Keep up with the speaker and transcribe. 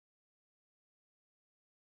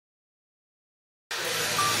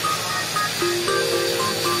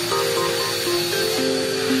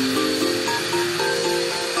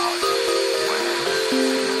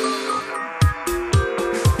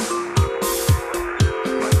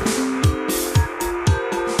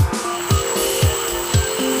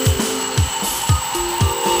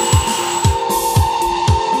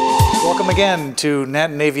again to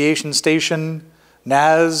Nanton Aviation Station,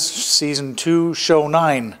 NAS, Season 2, Show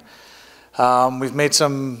 9. We've made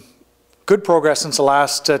some good progress since the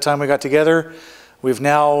last time we got together. We've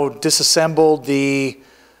now disassembled the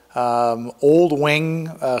old wing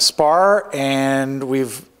spar, and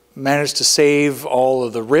we've managed to save all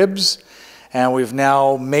of the ribs, and we've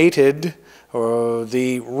now mated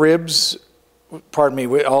the ribs, pardon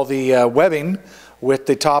me, all the webbing with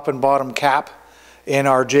the top and bottom cap in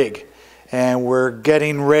our jig. And we're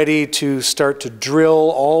getting ready to start to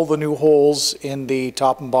drill all the new holes in the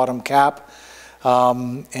top and bottom cap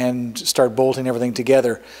and start bolting everything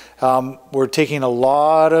together. We're taking a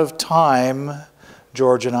lot of time,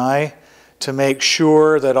 George and I, to make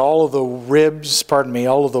sure that all of the ribs, pardon me,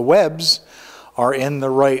 all of the webs are in the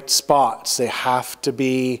right spots. They have to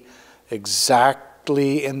be exactly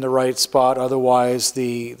in the right spot, otherwise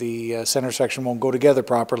the center section won't go together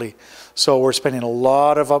properly. So we're spending a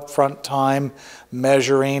lot of upfront time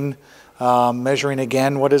measuring, measuring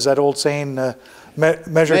again. What is that old saying?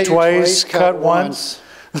 Measure twice, cut once.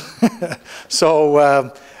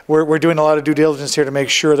 So we're doing a lot of due diligence here to make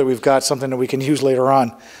sure that we've got something that we can use later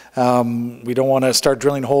on. We don't want to start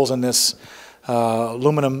drilling holes in this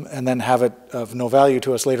aluminum and then have it of no value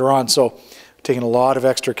to us later on. So taking a lot of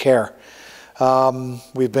extra care.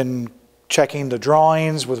 We've been checking the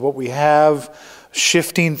drawings with what we have,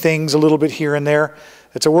 shifting things a little bit here and there.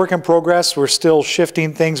 It's a work in progress. We're still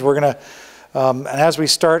shifting things. We're going to, and as we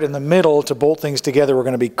start in the middle to bolt things together, we're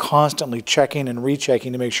going to be constantly checking and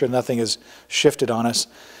rechecking to make sure nothing is shifted on us.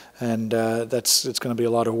 And it's going to be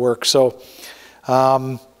a lot of work. So,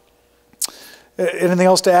 anything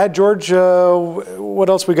else to add, George? What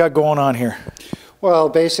else we got going on here? Well,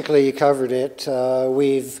 basically you covered it.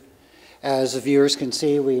 As the viewers can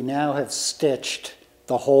see, we now have stitched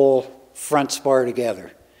the whole front spar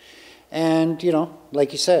together. And, you know,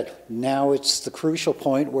 like you said, now it's the crucial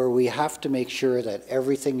point where we have to make sure that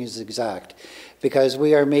everything is exact, because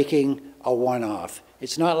we are making a one-off.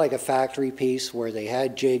 It's not like a factory piece where they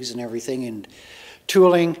had jigs and everything and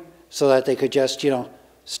tooling so that they could just, you know,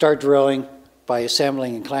 start drilling by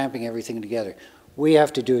assembling and clamping everything together. We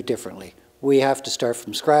have to do it differently. We have to start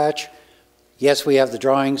from scratch. Yes, we have the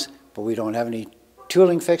drawings, but we don't have any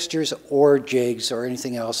tooling fixtures or jigs or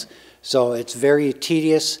anything else. So it's very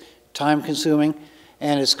tedious, time consuming,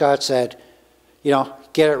 and as Scott said, you know,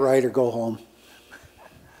 get it right or go home.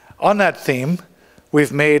 On that theme,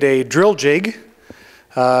 we've made a drill jig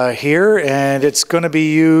here, and it's going to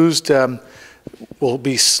be used, we'll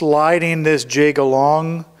be sliding this jig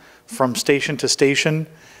along from station to station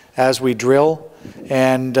as we drill,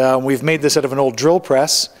 and we've made this out of an old drill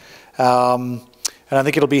press. And I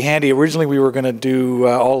think it'll be handy. Originally we were going to do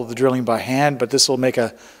all of the drilling by hand, but this will make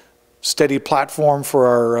a steady platform for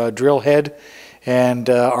our drill head, and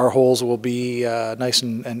our holes will be nice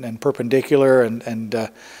and perpendicular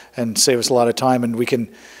and save us a lot of time, and we can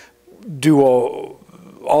do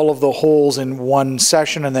all of the holes in one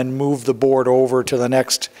session and then move the board over to the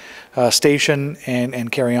next station and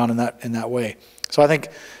carry on in that way. So I think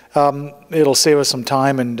it'll save us some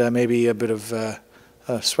time and maybe a bit of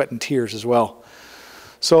sweat and tears as well.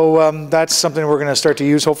 So that's something we're going to start to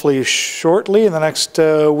use hopefully shortly in the next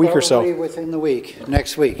week or so. Probably within the week,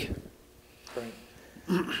 next week.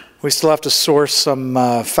 Right. We still have to source some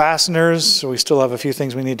fasteners, so we still have a few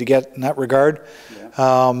things we need to get in that regard.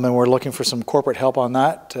 Yeah. And we're looking for some corporate help on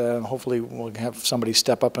that. Hopefully we'll have somebody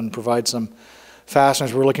step up and provide some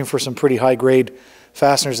fasteners. We're looking for some pretty high grade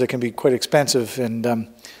fasteners that can be quite expensive, and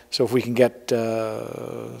so if we can get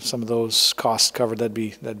some of those costs covered, that'd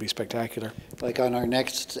be spectacular. Like on our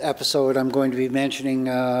next episode, I'm going to be mentioning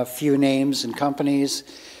a few names and companies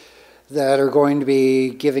that are going to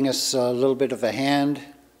be giving us a little bit of a hand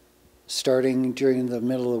starting during the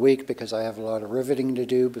middle of the week, because I have a lot of riveting to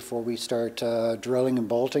do before we start drilling and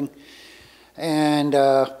bolting. And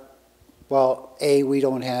well, we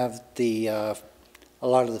don't have a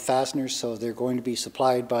lot of the fasteners, so they're going to be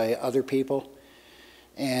supplied by other people.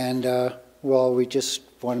 And well, we just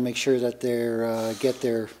want to make sure that they get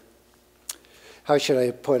their, how should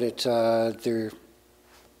I put it, their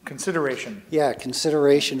consideration. Yeah,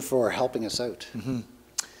 consideration for helping us out.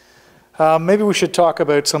 Mm-hmm. Maybe we should talk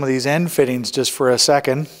about some of these end fittings just for a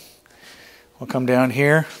second. We'll come down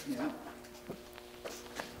here. Yeah.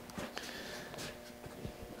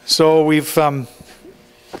 So we've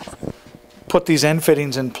put these end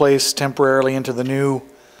fittings in place temporarily into the new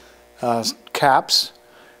caps,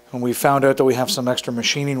 and we found out that we have some extra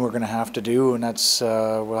machining we're going to have to do, and that's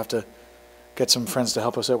we'll have to get some friends to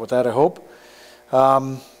help us out with that, I hope.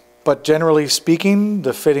 But generally speaking,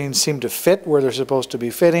 the fittings seem to fit where they're supposed to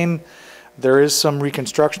be fitting. There is some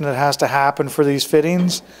reconstruction that has to happen for these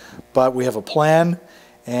fittings, but we have a plan,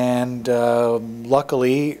 and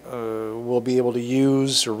luckily we'll be able to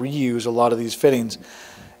use or reuse a lot of these fittings.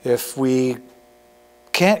 If we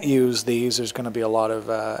can't use these, there's going to be a lot of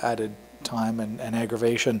added time and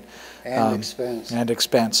aggravation. And expense. And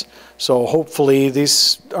expense. So hopefully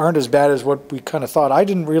these aren't as bad as what we kind of thought. I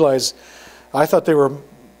didn't realize, I thought there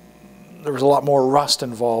was a lot more rust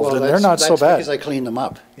involved, and they're not so bad. That's because I cleaned them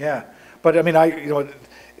up. Yeah, but I mean,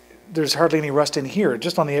 there's hardly any rust in here,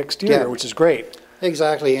 just on the exterior, which is great.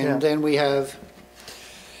 Exactly, and then we have,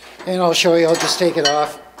 and I'll show you, I'll just take it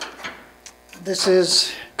off. This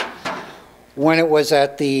is when it was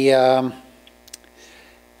at the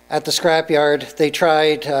scrapyard. They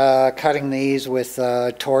tried cutting these with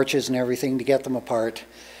torches and everything to get them apart,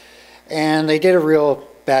 and they did a real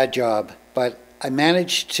bad job, but I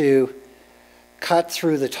managed to cut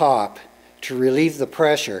through the top to relieve the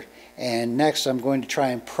pressure, and next I'm going to try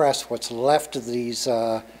and press what's left of these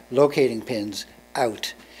locating pins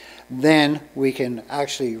out. Then we can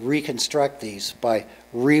actually reconstruct these by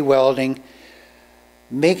re-welding,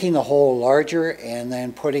 making the hole larger, and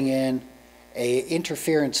then putting in a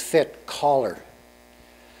interference fit collar,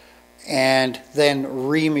 and then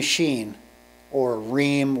re-machine or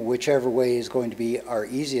ream, whichever way is going to be our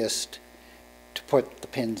easiest to put the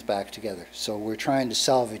pins back together. So we're trying to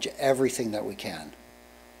salvage everything that we can.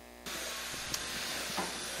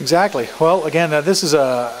 Exactly. Well, again, this is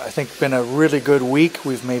I think been a really good week.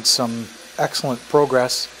 We've made some excellent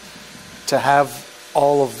progress to have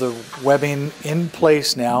all of the webbing in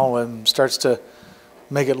place now, and starts to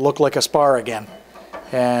make it look like a spar again.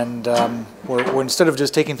 And we're instead of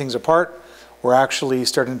just taking things apart, we're actually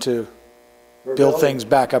starting to build things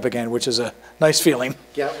back up again, which is a nice feeling.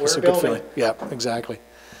 Yeah, it's a good feeling. Yeah, exactly.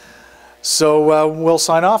 So we'll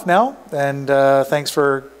sign off now, and thanks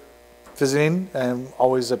for visiting, and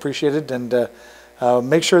always appreciated. And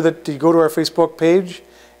make sure that you go to our Facebook page,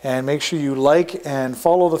 and make sure you like and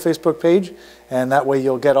follow the Facebook page, and that way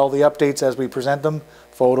you'll get all the updates as we present them,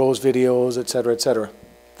 photos, videos, etc., etc.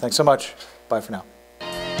 Thanks so much. Bye for now.